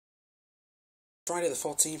Friday the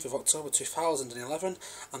 14th of October 2011,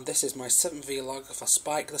 and this is my 7th vlog for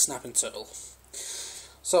Spike the Snapping Turtle.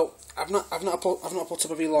 So I've not put up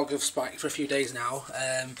a vlog of Spike for a few days now,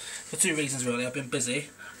 for two reasons really. I've been busy,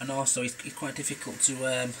 and also he's quite difficult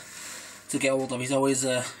to get hold of. He's always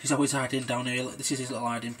hiding down here. This is his little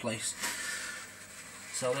hiding place.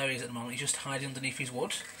 So there he is at the moment. He's just hiding underneath his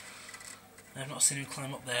wood. I've not seen him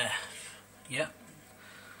climb up there yet.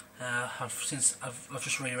 I've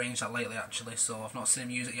just rearranged that lately actually, so I've not seen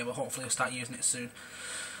him use it yet, but hopefully I'll start using it soon.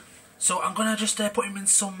 So I'm gonna just put him in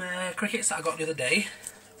some crickets that I got the other day,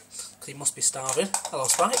 because he must be starving. Hello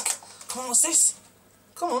Spike, come on, what's this?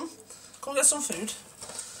 Come on get some food.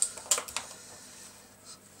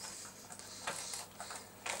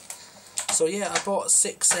 So yeah, I bought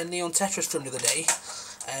 6 neon tetras from the other day,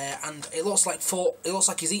 and it looks like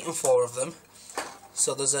he's eaten 4 of them.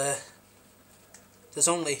 So there's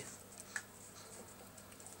only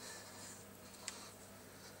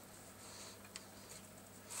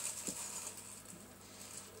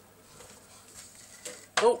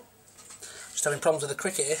just having problems with the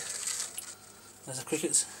cricket here. There's the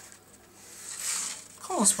crickets.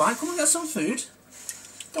 Come on Spike, come and get some food.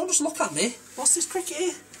 Don't just look at me. What's this cricket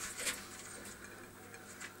here?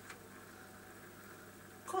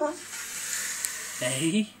 Come on.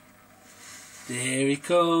 Hey, there he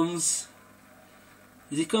comes.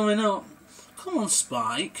 Is he coming up? Come on,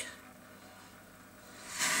 Spike.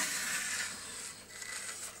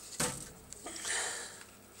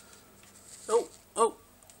 Oh,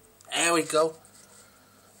 there we go.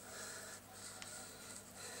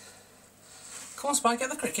 Come on, Spike, get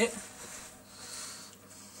the cricket.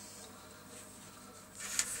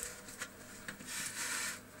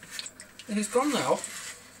 He's gone now.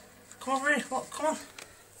 Come over here, look, come on.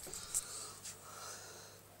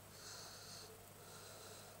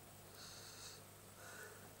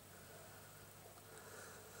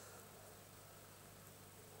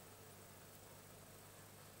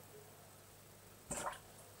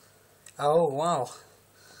 Oh wow.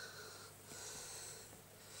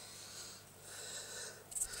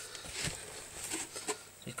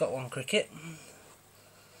 He's got one cricket.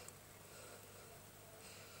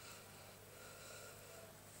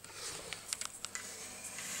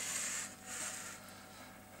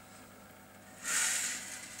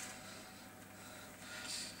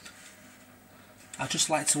 I'd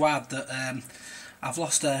just like to add that I've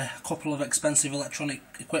lost a couple of expensive electronic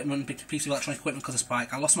equipment, big piece of electronic equipment because of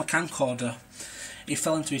Spike. I lost my camcorder. He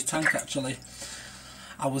fell into his tank actually.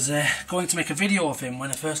 I was going to make a video of him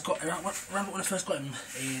when I first got him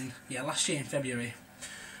in last year in February.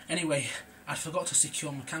 Anyway, I forgot to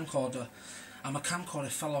secure my camcorder, and my camcorder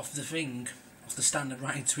fell off the stand and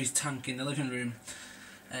right into his tank in the living room.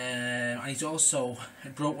 And he's also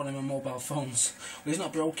broke one of my mobile phones. Well, he's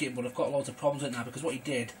not broke it, but I've got loads of problems with it now because what he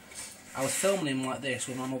did, I was filming him like this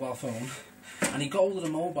with my mobile phone, and he got hold of the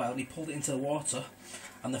mobile and he pulled it into the water,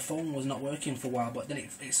 and the phone was not working for a while, but then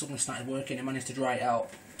it suddenly started working. It managed to dry it out.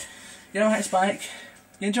 You alright, Spike?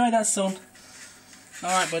 You enjoy that, son?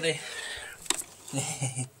 Alright, buddy.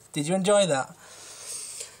 Did you enjoy that?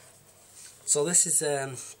 So this is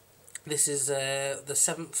the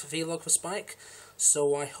 7th vlog for Spike.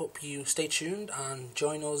 So I hope you stay tuned and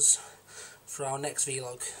join us for our next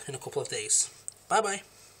vlog in a couple of days. Bye bye.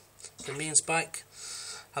 From me and Spike,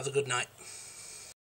 have a good night.